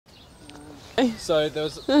So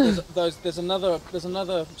there's another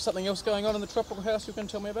something else going on in the tropical house you can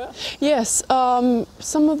tell me about? Yes,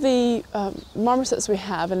 some of the marmosets we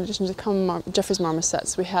have, in addition to common Jeffrey's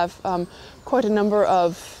marmosets, we have quite a number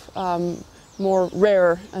of more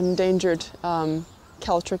rare and endangered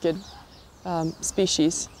callitrichid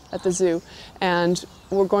species at the zoo, and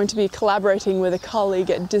we're going to be collaborating with a colleague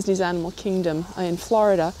at Disney's Animal Kingdom in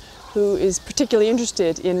Florida, who is particularly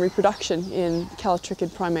interested in reproduction in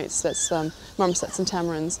callitrichid primates, that's marmosets and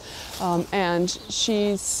tamarins, and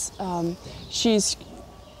she's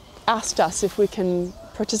asked us if we can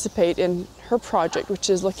participate in her project, which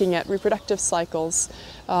is looking at reproductive cycles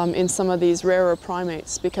in some of these rarer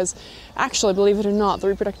primates, because actually, believe it or not, the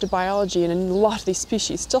reproductive biology in a lot of these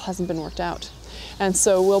species still hasn't been worked out. And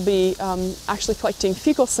so we'll be actually collecting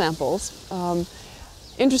fecal samples.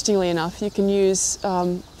 Interestingly enough, you can use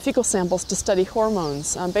fecal samples to study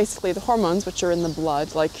hormones. Basically, the hormones which are in the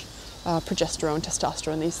blood, like progesterone,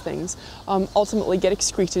 testosterone, these things, ultimately get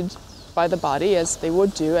excreted by the body, as they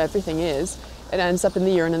would do, everything is. It ends up in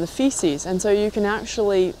the urine and the feces. And so you can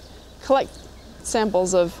actually collect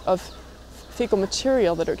samples of fecal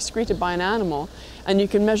material that are excreted by an animal, and you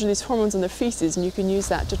can measure these hormones in their feces, and you can use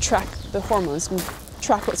that to track the hormones and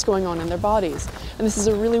track what's going on in their bodies. And this is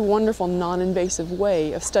a really wonderful, non-invasive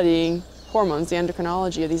way of studying hormones, the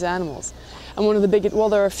endocrinology of these animals. And one of the big, well,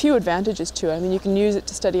 there are a few advantages to it. I mean, you can use it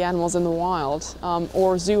to study animals in the wild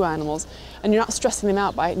or zoo animals, and you're not stressing them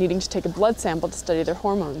out by needing to take a blood sample to study their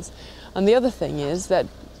hormones. And the other thing is that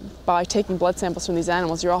by taking blood samples from these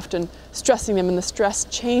animals, you're often stressing them, and the stress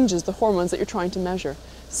changes the hormones that you're trying to measure.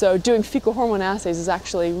 So doing fecal hormone assays is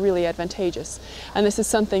actually really advantageous. And this is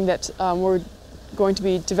something that we're going to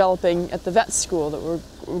be developing at the vet school, that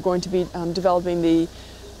we're going to be developing the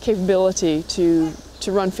capability to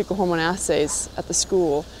run fecal hormone assays at the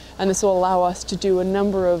school. And this will allow us to do a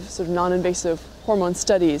number of sort of non-invasive hormone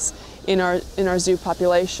studies in our zoo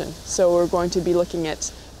population. So we're going to be looking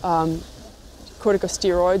at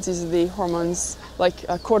corticosteroids. These are the hormones like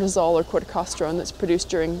cortisol or corticosterone that's produced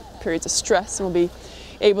during periods of stress, and we'll be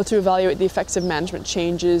able to evaluate the effects of management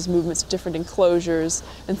changes, movements of different enclosures,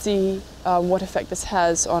 and see what effect this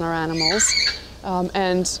has on our animals.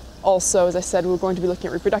 And also, as I said, we're going to be looking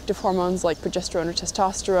at reproductive hormones like progesterone or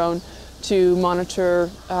testosterone to monitor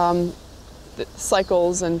the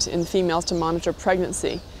cycles, and in females to monitor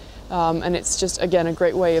pregnancy. And it's just, again, a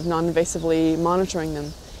great way of non-invasively monitoring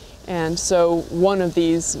them. And so one of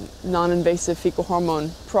these non-invasive fecal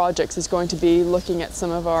hormone projects is going to be looking at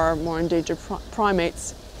some of our more endangered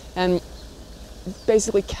primates and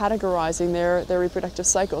basically categorizing their reproductive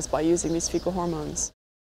cycles by using these fecal hormones.